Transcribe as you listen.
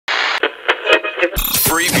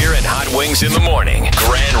Free beer and hot wings in the morning.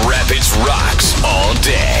 Grand Rapids rocks all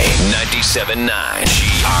day. 97.9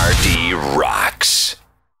 GRD rocks.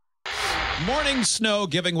 Morning snow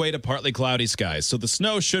giving way to partly cloudy skies. So the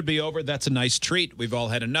snow should be over. That's a nice treat. We've all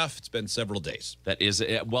had enough. It's been several days. That is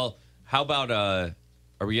it. Well, how about, are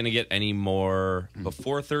we going to get any more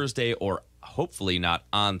before Thursday or hopefully not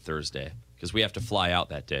on Thursday? Because we have to fly out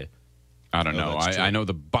that day. I don't know. I know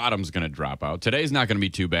the bottom's going to drop out. Today's not going to be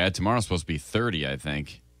too bad. Tomorrow's supposed to be 30, I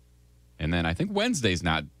think. And then I think Wednesday's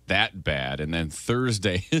not that bad. And then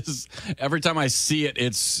Thursday is, every time I see it,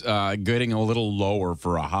 it's getting a little lower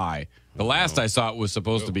for a high. The last I saw it was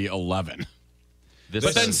supposed to be 11.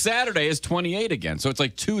 But then Saturday is 28 again. So it's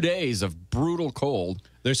like 2 days of brutal cold.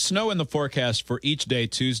 There's snow in the forecast for each day,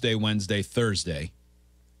 Tuesday, Wednesday, Thursday.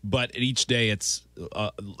 But each day it's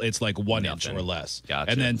like 1 inch or less.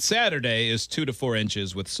 Gotcha. And then Saturday is 2 to 4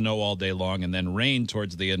 inches with snow all day long and then rain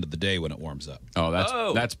towards the end of the day when it warms up. Oh,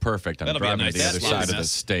 that's perfect. I'm That'll be a driving nice to the other side of the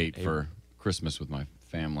mess. state for Christmas with my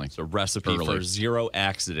family. It's a recipe for 0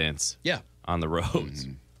 accidents on the roads.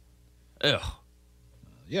 Ugh.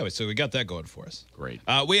 Yeah, so we got that going for us. Great.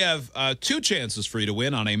 We have 2 chances for you to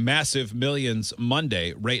win on a massive Millions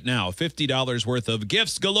Monday right now. $50 worth of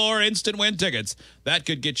gifts galore, instant win tickets. That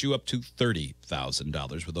could get you up to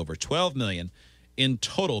 $30,000 with over $12 million in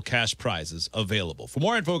total cash prizes available. For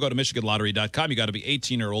more info, go to MichiganLottery.com. You got to be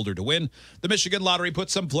 18 or older to win. The Michigan Lottery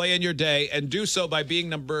puts some play in your day, and do so by being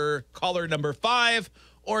caller number 5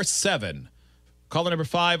 or 7. Caller number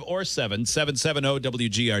 5 or 7,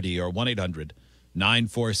 770-WGRD or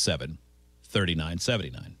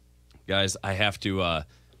 1-800-947-3979. Guys, I have to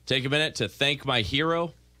take a minute to thank my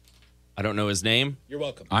hero. I don't know his name. You're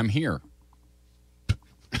welcome. I'm here.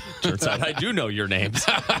 Turns out I do know your names.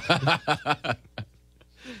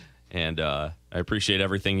 And I appreciate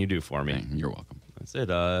everything you do for me. You're welcome. That's it.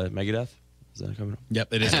 Megadeth? Is that coming up?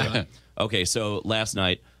 Yep, it is. Okay, so last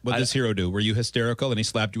night... What did this hero do? Were you hysterical and he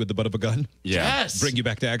slapped you with the butt of a gun? Yeah. Yes! Bring you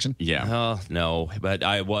back to action? Yeah. Oh, no, but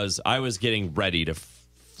I was getting ready to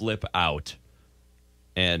flip out.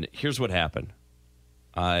 And here's what happened.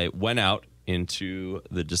 I went out into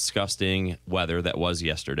the disgusting weather that was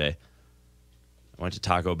yesterday. I went to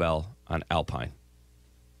Taco Bell on Alpine.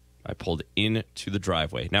 I pulled into the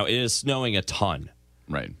driveway. Now, it is snowing a ton.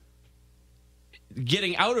 Right.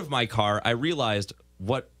 Getting out of my car, I realized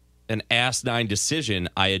what an asinine decision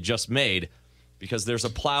I had just made, because there's a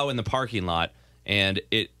plow in the parking lot, and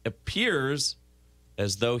it appears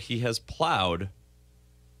as though he has plowed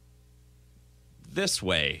this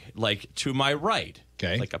way, like to my right.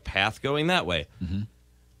 Okay. Like a path going that way. Mm-hmm.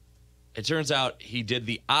 It turns out he did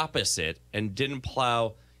the opposite and didn't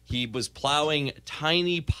plow. He was plowing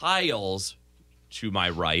tiny piles to my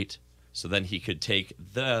right, so then he could take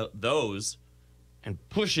those and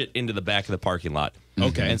push it into the back of the parking lot.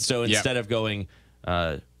 Okay. And so instead of going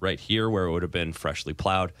right here where it would have been freshly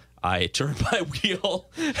plowed, I turned my wheel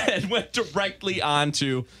and went directly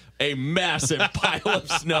onto a massive pile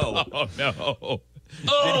of snow. Oh, no.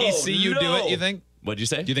 Oh, did he see you do it, you think? What'd you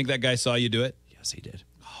say? Do you think that guy saw you do it? Yes, he did.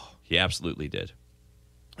 He absolutely did.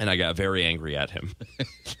 And I got very angry at him.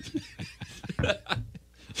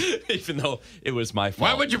 Even though it was my fault.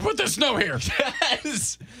 Why would you put the snow here?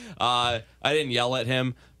 Yes. I didn't yell at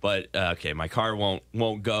him, but okay, my car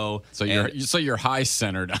won't go. So you're high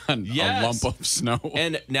centered on a lump of snow.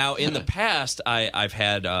 And now in the past, I've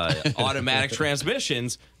had automatic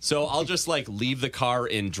transmissions, so I'll just like leave the car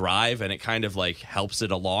in drive, and it kind of like helps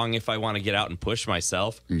it along if I want to get out and push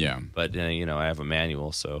myself. Yeah. But I have a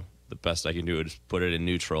manual, so the best I can do is put it in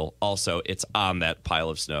neutral. Also, it's on that pile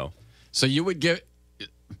of snow. So you would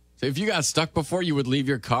if you got stuck before, you would leave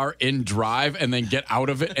your car in drive and then get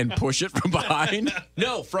out of it and push it from behind?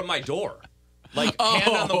 No, from my door. Like,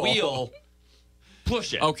 hand on the wheel,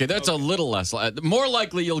 push it. Okay, that's a little less. More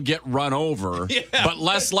likely you'll get run over, but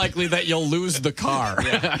less likely that you'll lose the car.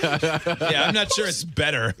 Yeah, I'm not sure it's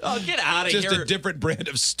better. Oh, get out of here. Just a different brand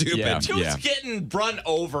of stupid. Yeah. Dude's getting run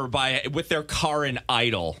over with their car in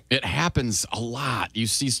idle. It happens a lot. You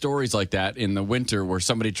see stories like that in the winter where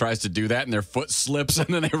somebody tries to do that and their foot slips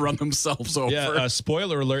and then they run themselves over. Yeah,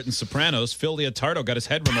 spoiler alert in Sopranos, Phil Leotardo got his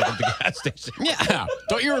head run over at the gas station. Yeah.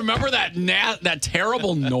 Don't you remember that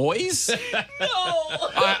terrible noise? No.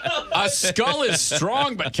 A skull is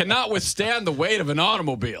strong but cannot withstand the weight of an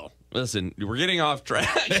automobile. Listen, we're getting off track.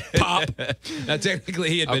 Pop. Now, technically,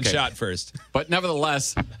 he had been shot first. But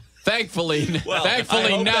nevertheless, thankfully I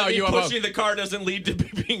hope now that you have pushing the car doesn't lead to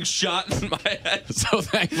me being shot in my head. So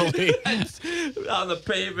thankfully on the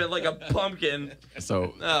pavement like a pumpkin.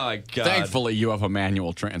 So oh my God. Thankfully you have a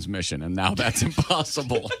manual transmission, and now that's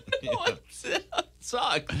impossible. No, it's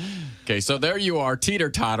sucks. Okay, so there you are,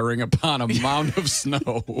 teeter-tottering upon a mound of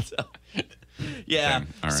snow. Yeah. Okay,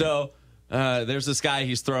 all right. So there's this guy.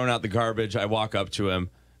 He's throwing out the garbage. I walk up to him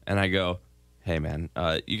and I go, "Hey, man,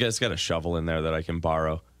 you guys got a shovel in there that I can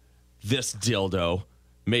borrow?" This dildo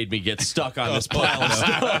made me get stuck on this pile of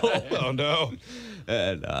snow. Oh, no.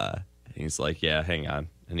 And he's like, "Yeah, hang on."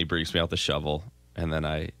 And he brings me out the shovel. And then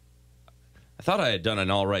I thought I had done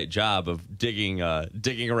an all right job of digging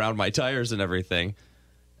around my tires and everything,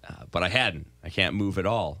 but I hadn't. I can't move at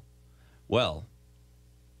all. Well,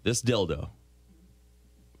 this dildo,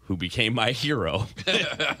 who became my hero,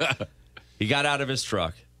 he got out of his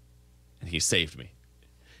truck and he saved me.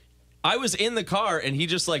 I was in the car and he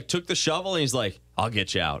just like took the shovel and he's like, "I'll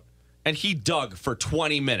get you out." And he dug for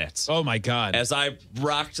 20 minutes. Oh, my God. As I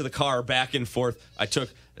rocked the car back and forth,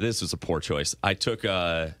 this was a poor choice. I'm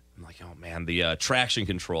like, oh man, the traction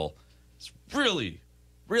control is really,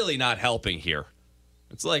 really not helping here.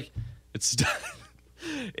 It's like, it's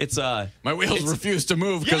My wheels refuse to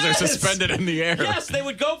move because they're suspended in the air. Yes, they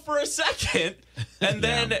would go for a second, and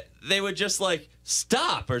then they would just like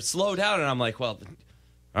stop or slow down, and I'm like, well,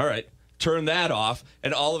 all right, turn that off,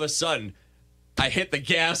 and all of a sudden, I hit the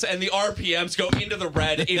gas, and the RPMs go into the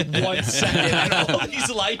red in 1 second, and all these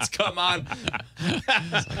lights come on. It's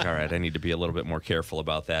like, all right, I need to be a little bit more careful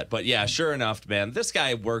about that. But yeah, sure enough, man, this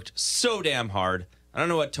guy worked so damn hard. I don't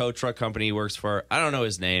know what tow truck company he works for. I don't know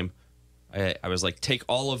his name. I was like, take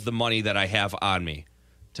all of the money that I have on me,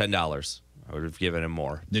 $10. I would have given him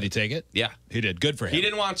more. Did he take it? Yeah. He did. Good for him. He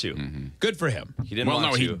didn't want to. Good for him. He didn't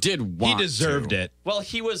want to. He did want He deserved it. Well,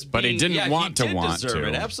 he was But he didn't want he to did want deserve to.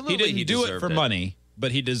 it. He Absolutely. didn't do it for deserved money,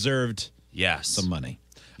 but he deserved Yes. some money.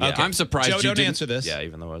 Yeah. Okay. I'm surprised Joe, you don't didn't answer this. Yeah,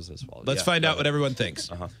 even though it was his fault. Let's find out what everyone thinks.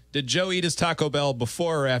 Did Joe eat his Taco Bell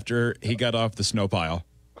before or after he got off the snow pile?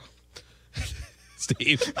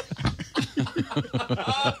 Steve.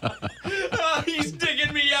 He's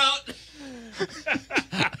digging me out.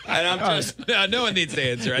 And I'm just No one needs to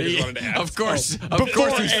answer. I just wanted to ask. Of course,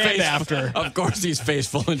 after. Of course, he's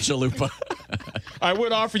faithful in Chalupa. I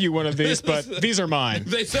would offer you one of these, but these are mine.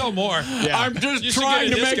 They sell more. Yeah. I'm just You should trying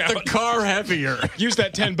get to a make the discount. car heavier. Use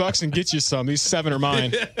that $10 and get you some. These 7 are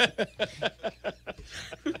mine.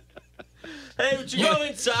 Hey, would you go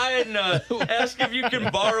inside and ask if you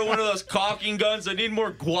can borrow one of those caulking guns? I need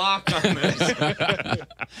more guac on this.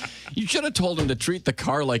 You should have told him to treat the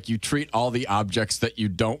car like you treat all the objects that you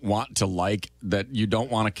don't want to like, that you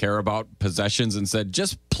don't want to care about, possessions, and said,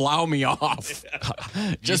 just plow me off.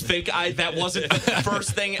 Just think that wasn't the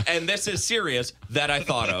first thing, and this is serious, that I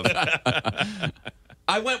thought of.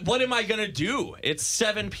 I went, what am I going to do? It's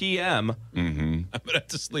 7 p.m. I'm going to have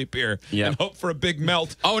to sleep here Yep. and hope for a big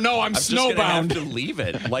melt. Oh, no, I'm just gonna snowbound. have to leave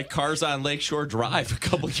it, like cars on Lakeshore Drive a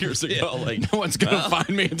couple years ago. Like, No one's going to find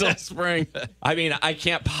me until spring. I mean, I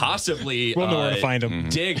can't possibly We'll know where to find them.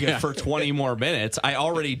 dig for 20 more minutes. I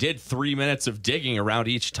already did 3 minutes of digging around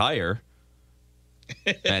each tire.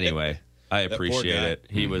 Anyway, I appreciate guy. it.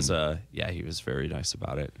 He was, he was very nice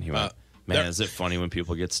about it. He went, man, is it funny when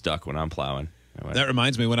people get stuck when I'm plowing? I went, That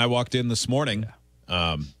reminds me, when I walked in this morning,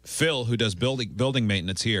 Phil, who does building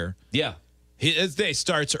maintenance here, yeah. his day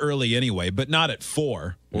starts early anyway, but not at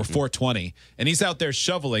 4 or 4:20. And he's out there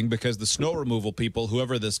shoveling because the snow removal people,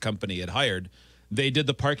 whoever this company had hired, they did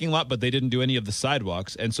the parking lot, but they didn't do any of the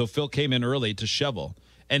sidewalks. And so Phil came in early to shovel.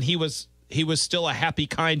 And he was still a happy,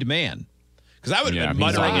 kind man. Because I would have been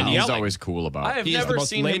muttering and he's yelling. always cool about it. I have He's never the most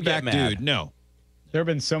seen him laid-back get mad. dude. No. There have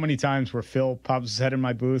been so many times where Phil pops his head in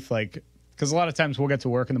my booth, like, because a lot of times we'll get to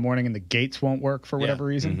work in the morning and the gates won't work for whatever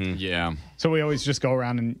reason. Yeah. So we always just go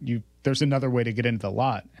around and there's another way to get into the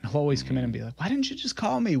lot. And he'll always come in and be like, why didn't you just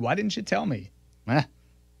call me? Why didn't you tell me?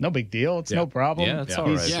 No big deal. It's no problem. Yeah, it's all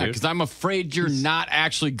right. Yeah, dude. because I'm afraid you're not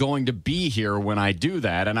actually going to be here when I do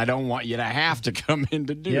that, and I don't want you to have to come in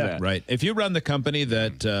to do that. Right. If you run the company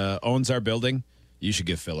that owns our building, you should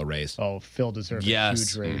give Phil a raise. Oh, Phil deserves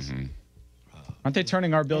Yes. a huge raise. Aren't they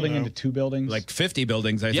turning our building into 2 buildings? Like 50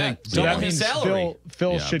 buildings, I Yeah. think. So Double that his means salary.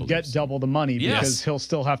 Phil Yeah, I should believe get so. double the money Yes. because he'll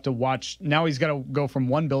still have to watch. Now he's got to go from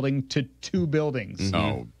 1 building to 2 buildings.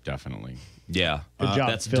 Oh, definitely. Yeah. Good job,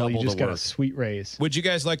 That's Phil. double You just the got a work. sweet raise. Would you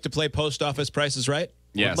guys like to play Post Office Prices Right?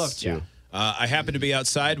 Yes. Would love to. I happened to be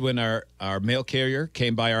outside when our mail carrier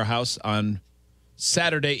came by our house on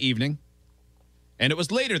Saturday evening, and it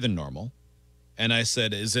was later than normal. And I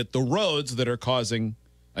said, is it the roads that are causing...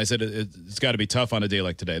 I said, it's got to be tough on a day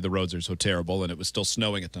like today. The roads are so terrible, and it was still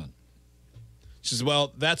snowing a ton. She says,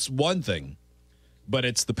 well, that's one thing. but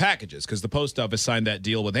it's the packages because the post office signed that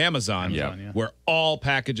deal with Amazon, yeah. where all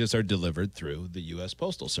packages are delivered through the U.S.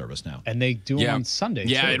 Postal Service now. And they do them on Sunday,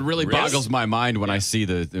 Yeah, too. it really boggles my mind when I see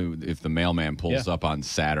if the mailman pulls Yeah. up on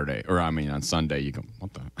Saturday, or on Sunday, you go,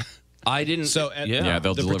 what the? I didn't. So Yeah,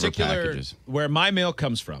 they'll the deliver particular packages. where my mail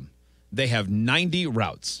comes from, they have 90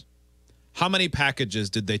 routes. How many packages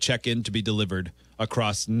did they check in to be delivered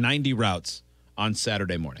across 90 routes on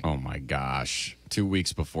Saturday morning? Oh my gosh. 2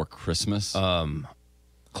 weeks before Christmas?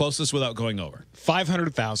 Closest without going over.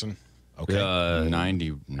 500,000. Okay.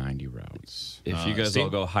 90 routes. If you guys Steve? all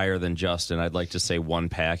go higher than Justin, I'd like to say one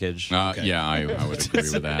package. Yeah, I would agree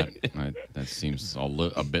with that. That seems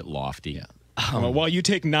a bit lofty. Yeah. Well, while you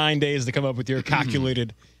take 9 days to come up with your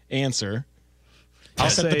calculated answer, I'll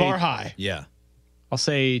set the say- bar high. Yeah. I'll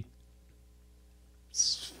say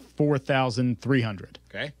 4,300.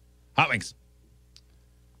 Okay. Hot Wings.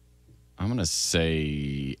 I'm going to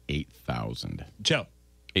say 8,000. Joe.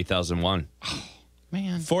 8,001.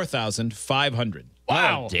 Man. 4,500.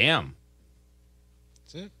 Wow. Damn.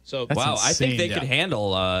 So That's wow. I think insane. they Yeah. could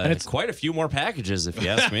handle quite a few more packages, if you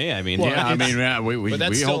ask me. I mean, Yeah, I mean, we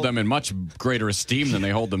that's hold still- them in much greater esteem than they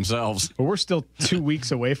hold themselves. But we're still 2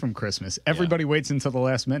 weeks away from Christmas. Everybody waits until the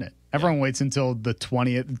last minute. Everyone waits until the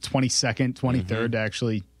 20th, 22nd, 23rd to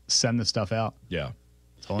actually send the stuff out. yeah.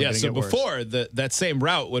 It's only Yeah, gonna so get worse. before, that same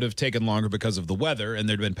route would have taken longer because of the weather and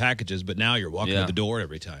there'd been packages, but now you're walking Yeah. to the door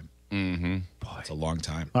every time. Mm-hmm. Boy, it's a long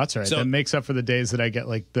time. That's right. So, that makes up for the days that I get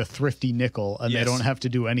like the thrifty nickel and Yes. they don't have to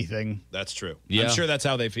do anything. that's true. Yeah. I'm sure that's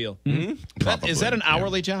how they feel. Probably, Is that an yeah.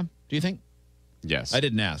 hourly job, do you think? Yes. I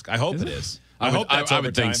didn't ask. I hope it is. I hope that's I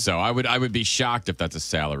would think overtime. so. I would be shocked if that's a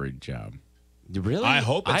salaried job. really? I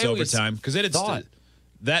hope it's always overtime because it had thought-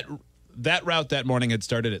 that route that morning had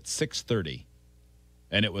started at 6:30,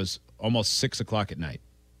 and it was almost 6:00 at night.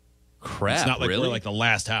 crap. It's not like really? we're like the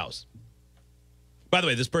last house. By the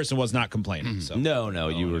way, this person was not complaining. So No,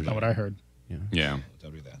 you were. Not what I heard. Yeah.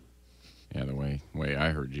 don't do that. Yeah, the way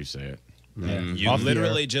I heard you say it. You Off the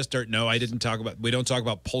literally just don't. No, I didn't talk about. We don't talk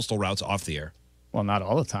about postal routes off the air. Well, not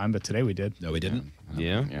all the time, but today we did. No, we didn't.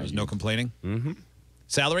 Yeah. There was no complaining. Mm-hmm.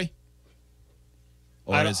 Salary,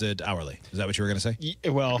 or I don't- is it hourly? Is that what you were going to say?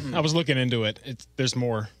 Well, I was looking into it. There's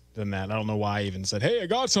more than that. I don't know why I even said, hey, I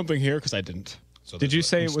got something here, because I didn't. So Did you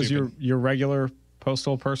say I'm it was your regular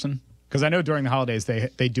postal person? Because I know during the holidays they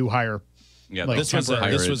do hire. Yeah, Like, this was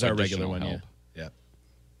hire this was our regular additional one? help. Yeah.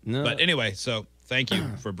 No, But anyway, so thank you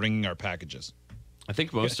for bringing our packages. I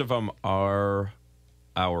think most of them are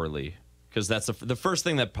hourly because that's the first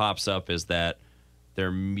thing that pops up is that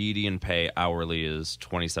their median pay hourly is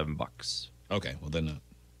 $27. Okay, well then,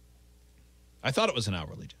 I thought it was an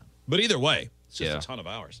hourly job, but either way, it's just Yeah. a ton of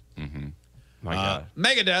hours. My God.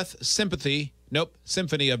 Megadeth, Sympathy. Nope,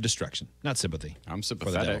 Symphony of Destruction, not Sympathy. I'm For the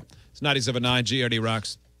sympathetic. devil. It's 97.9 GRD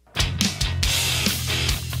Rocks.